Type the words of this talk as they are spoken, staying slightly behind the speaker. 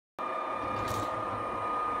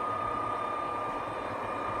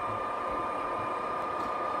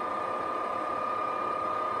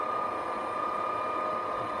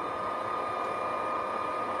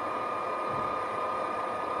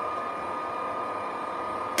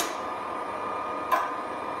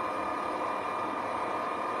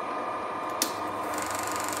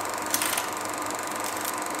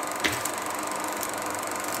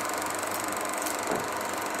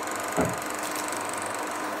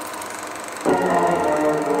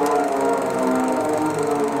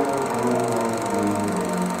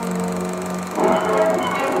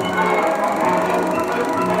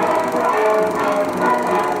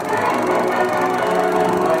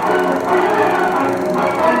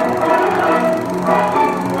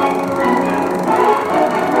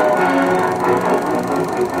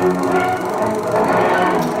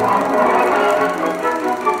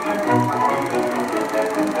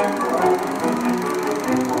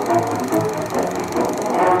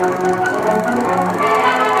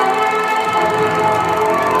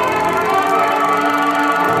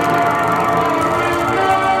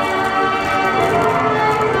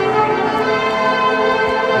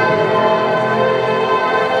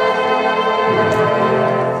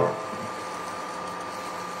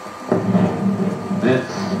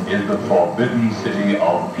forbidden city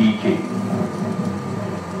of Peking.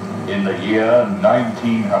 In the year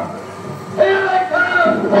 1900. Here they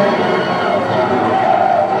come!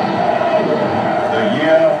 The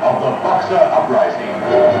year of the Boxer Uprising.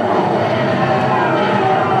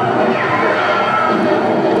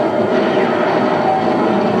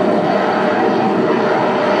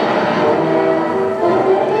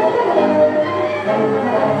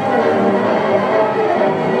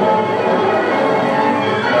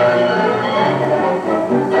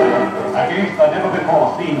 Against the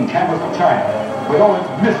never-before-seen canvas of China, with all its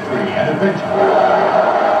mystery and adventure,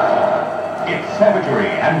 its savagery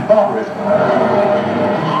and barbarism,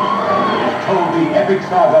 is told the epic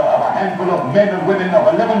saga of a handful of men and women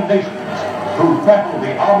of 11 nations who battled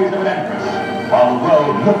the armies of an empress while the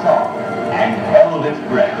world looked on and held its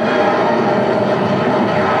breath.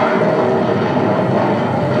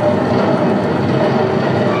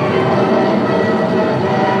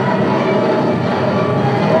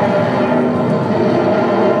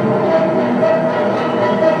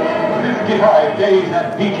 Days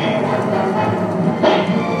at Peking,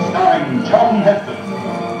 starring Charlton Heston,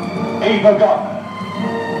 Ava Gardner,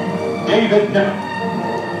 David Niven.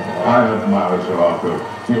 I admire Sir Arthur.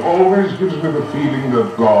 He always gives me the feeling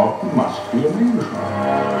that God must be an Englishman.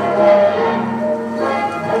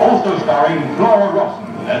 Also starring Flora Robson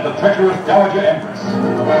as the treacherous Dowager Empress.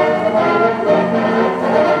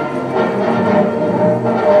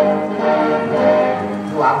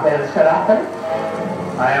 You are well, Sir Arthur?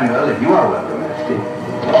 I am well, if you are well, Your Majesty.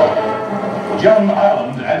 John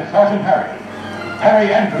Ireland as Sergeant Harry.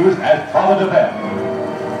 Harry Andrews as Father de Bell.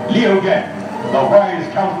 Leo Genn, the wise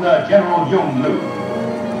Counselor General Yung Lu.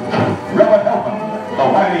 Robert Helpman, the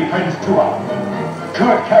wily Prince Tuan.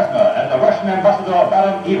 Kurt Kasner as the Russian Ambassador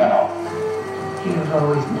Baron Ivanov. You've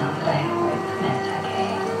always known language, Mr.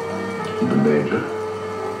 Kay. The Major.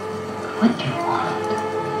 What do you want?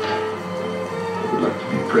 I would like to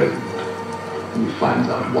be present when he finds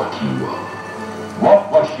out what you are. What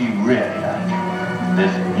was she really like?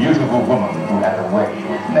 This beautiful woman who had a way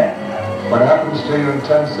with men. What happens to you in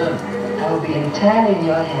 10 cents? I'll be entirely in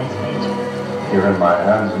your hands, Major. You're in my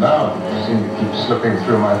hands now. You seem to keep slipping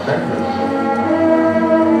through my fingers.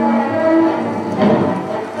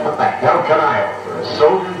 What the hell can I offer? A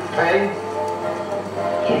soldier's pay?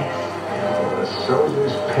 Yes. Well, a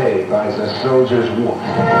soldier's pay buys a soldier's woman.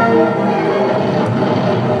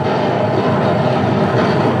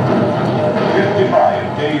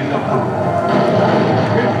 55 days of hope.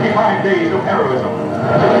 55 days of heroism.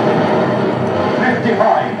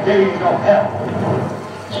 55 days of hell.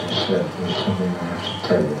 She said there's something I have to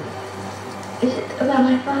tell you. Is it about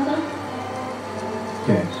my father?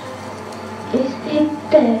 Yes. Is he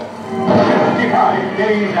dead? 55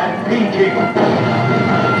 days at Peking.